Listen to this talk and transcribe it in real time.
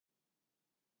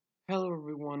Hello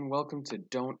everyone, welcome to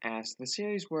Don't Ask, the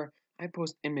series where I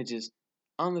post images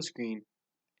on the screen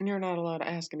and you're not allowed to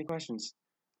ask any questions.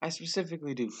 I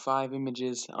specifically do 5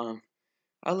 images.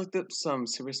 I looked up some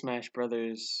Super Smash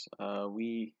Brothers, not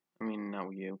Wii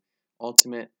U,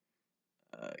 Ultimate,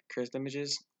 cursed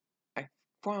images. I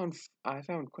I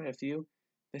found quite a few.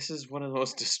 This is one of the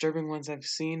most disturbing ones I've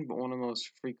seen, but one of the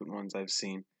most frequent ones I've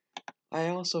seen. I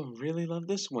also really love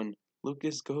this one.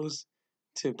 Lucas goes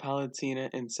to Palutena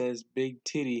and says "big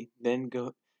titty," then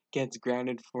gets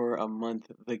grounded for a month.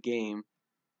 The game.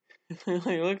 Like,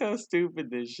 look how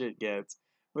stupid this shit gets,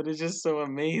 but it's just so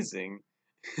amazing.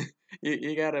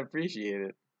 You gotta appreciate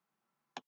it.